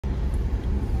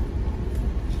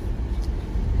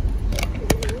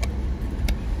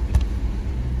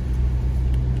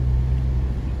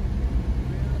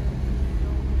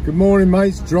Good morning,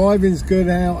 mates. Driving's good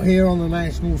out here on the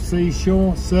National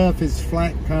Seashore. Surf is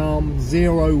flat, calm,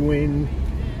 zero wind.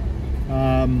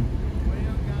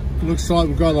 Looks like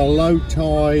we've got a low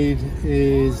tide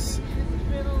is,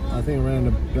 I think, around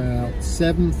about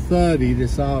 7:30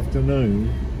 this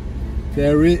afternoon.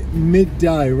 There is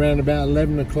midday, around about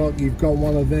 11 o'clock, you've got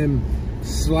one of them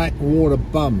slack water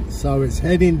bumps. So it's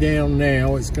heading down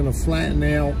now. It's going to flatten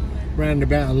out around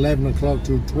about 11 o'clock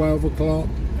to 12 o'clock.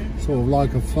 Sort of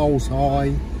like a false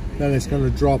high, then it's going to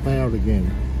drop out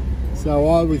again. So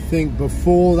I would think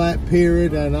before that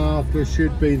period and after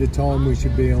should be the time we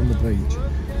should be on the beach.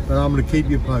 But I'm going to keep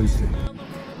you posted. Okay,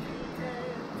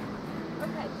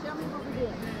 show me what we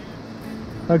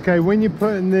did. Okay, when you're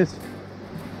putting this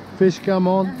FishGum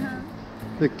on,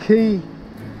 the key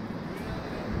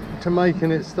to making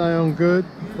it stay on good,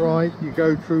 right, you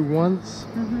go through once.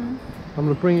 I'm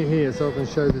going to bring it here so I can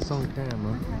show this on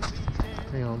camera.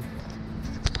 Hang on.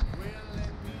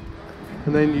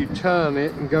 And then you turn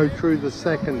it and go through the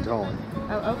second time.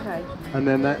 Oh, okay. And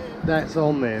then that's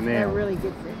on there now. That really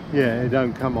gets it. Yeah, it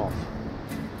don't come off.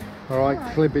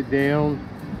 Alright, clip it down.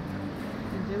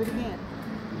 And do it again.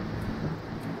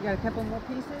 You got a couple more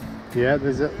pieces? Yeah,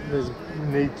 there's you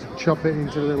need to chop it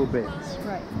into little bits.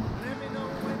 Right.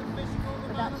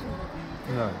 Without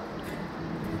you. No.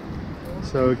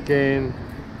 So again,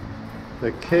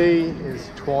 the key is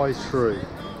twice through.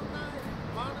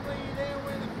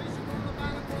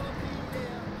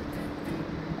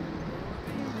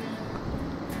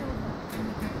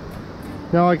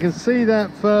 Now I can see that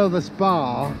furthest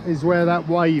bar is where that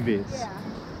wave is. Yeah.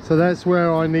 So that's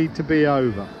where I need to be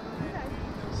over. Okay.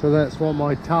 So that's what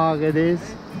my target is.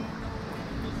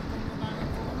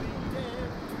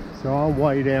 So I'll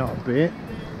wade out a bit.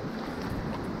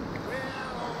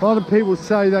 A lot of people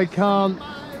say they can't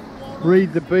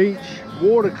read the beach.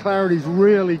 Water clarity is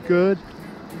really good.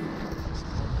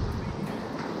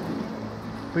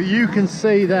 But you can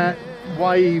see that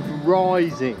wave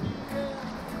rising.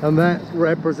 And that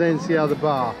represents the other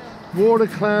bar. Water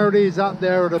clarity is up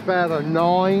there at about a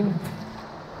 9.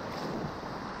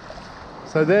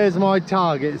 So there's my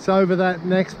target. It's over that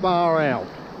next bar out.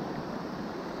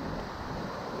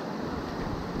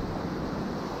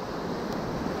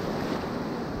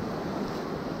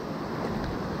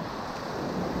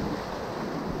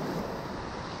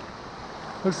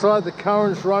 Looks like the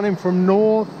current's running from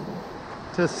north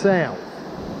to south.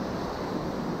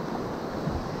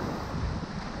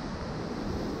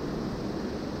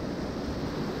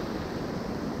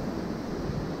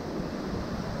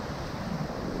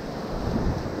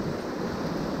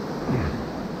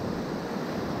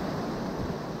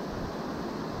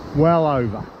 Well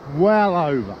over, well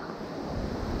over.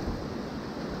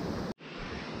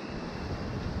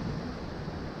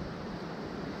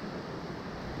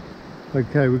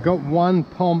 Okay, we've got one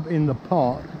pomp in the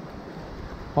pot.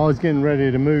 I was getting ready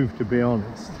to move, to be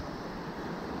honest.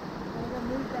 I'm going to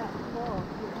move that ball.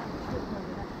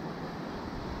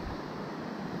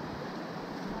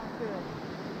 Not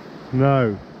good.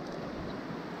 No.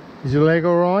 Is your leg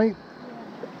all right?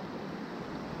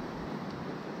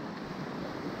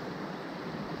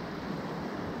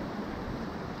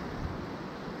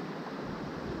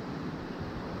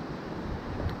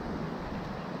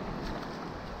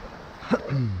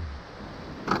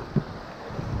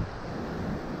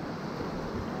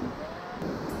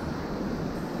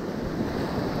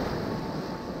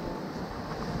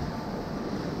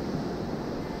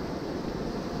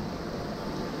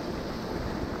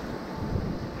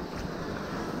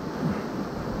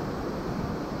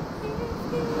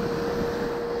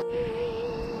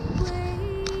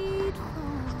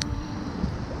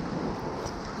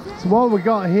 So what we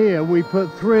got here, we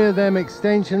put 3 of them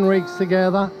extension rigs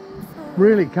together,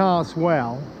 really cast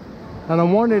well. And I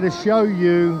wanted to show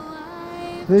you,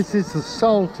 this is the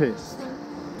Saltist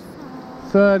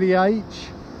 30H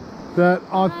that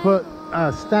I put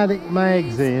static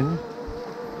mags in,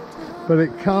 but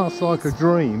it casts like a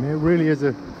dream. It really is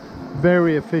a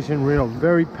very efficient reel,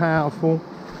 very powerful.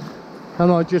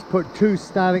 And I just put 2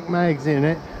 static mags in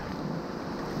it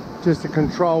just to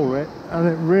control it, and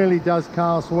it really does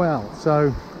cast well.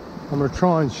 So I'm going to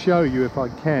try and show you if I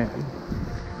can.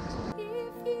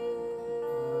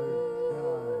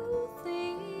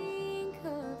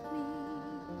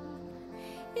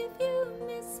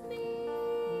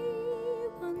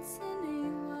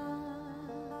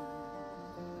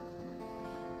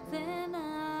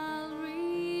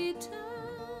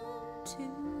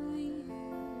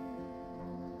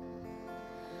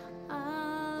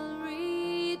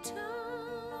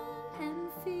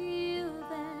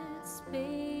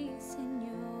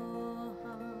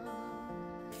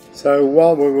 So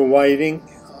while we were waiting,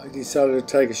 I decided to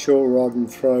take a short rod and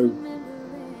throw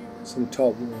some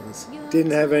top waters.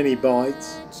 Didn't have any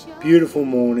bites, beautiful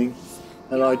morning,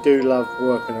 and I do love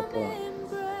working a plug.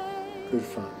 Good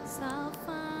fun.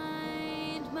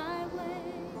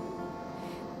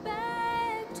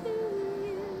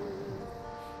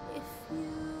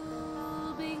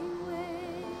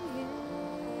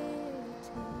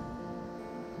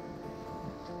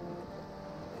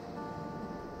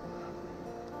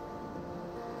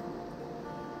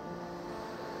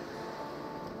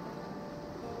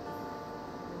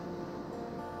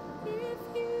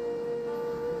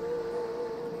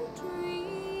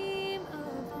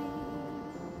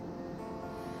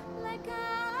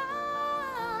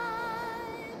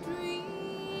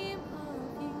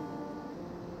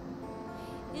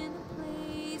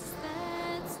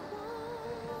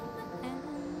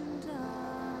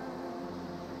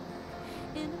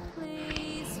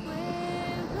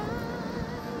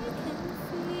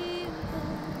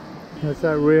 That's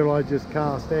that reel I just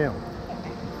cast out.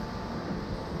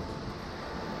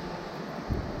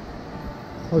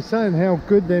 I was saying how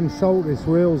good them saltless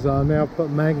reels are now. I've put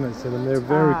magnets in them, they're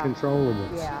very controllable.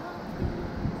 Yeah.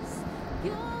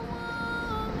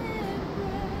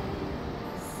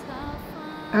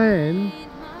 And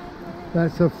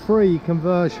that's a free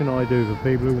conversion I do for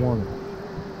people who want it.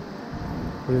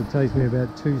 But it takes me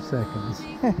about 2 seconds.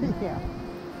 Yeah.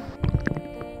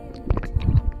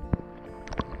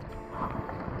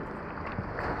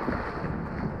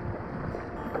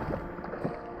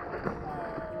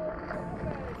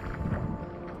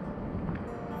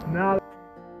 Now,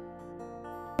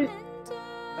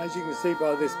 as you can see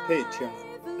by this picture,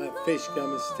 that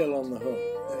FishGum is still on the hook.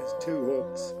 There's 2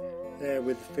 hooks there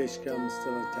with the FishGum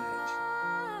still attached.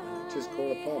 And it's just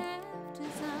called a pomp.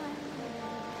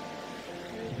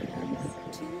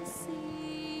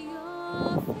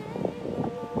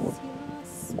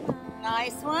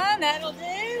 Nice one, that'll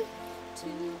do.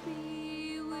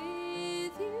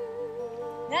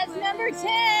 That's number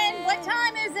 10. What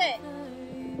time is it?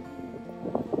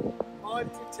 5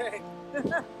 to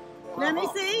 10. Let me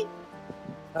see.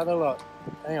 Have a look.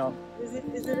 Hang on. Is it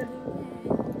a...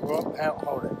 Well, out,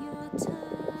 hold it.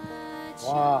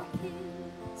 Wow.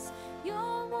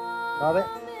 Got it?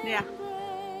 Yeah.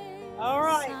 All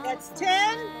right, that's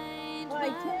 10 by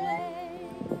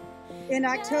 10 in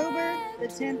October, the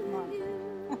 10th month.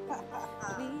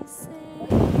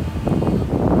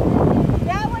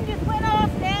 That one just went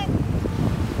off, Nick.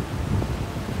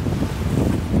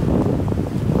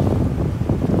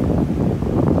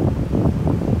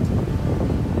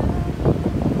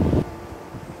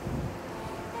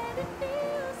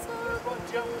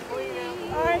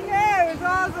 I know, it's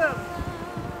awesome.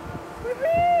 They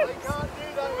can't do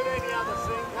that with any other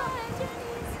sinker.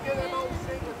 You get them old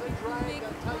sinkers that drag,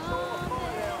 that takes all the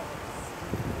fun out.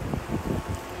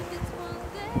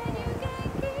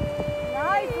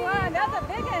 Nice one. That's a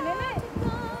big one, isn't it?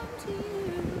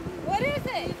 What is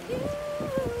it?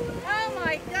 Oh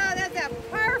my God, that's a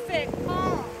perfect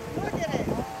palm. Look at it.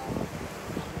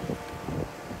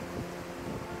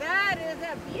 That is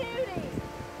a beauty.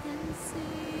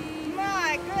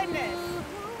 My goodness.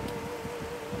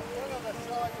 Look at the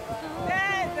size of that hole.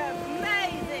 That's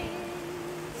amazing.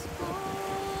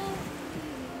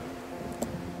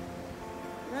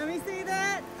 Let me see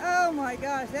that. Oh my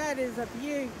gosh, that is a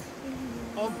beaut.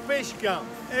 On FishGum.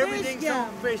 Everything's FishGum.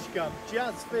 on FishGum.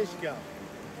 Just FishGum.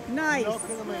 Nice.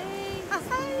 Knocking them out.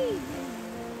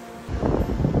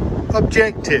 Hi.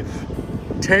 Objective.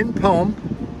 10 pomp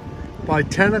by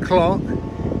 10 o'clock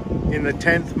in the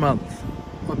 10th month.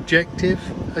 Objective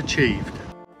achieved.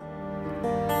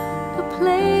 A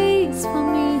place for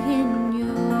me.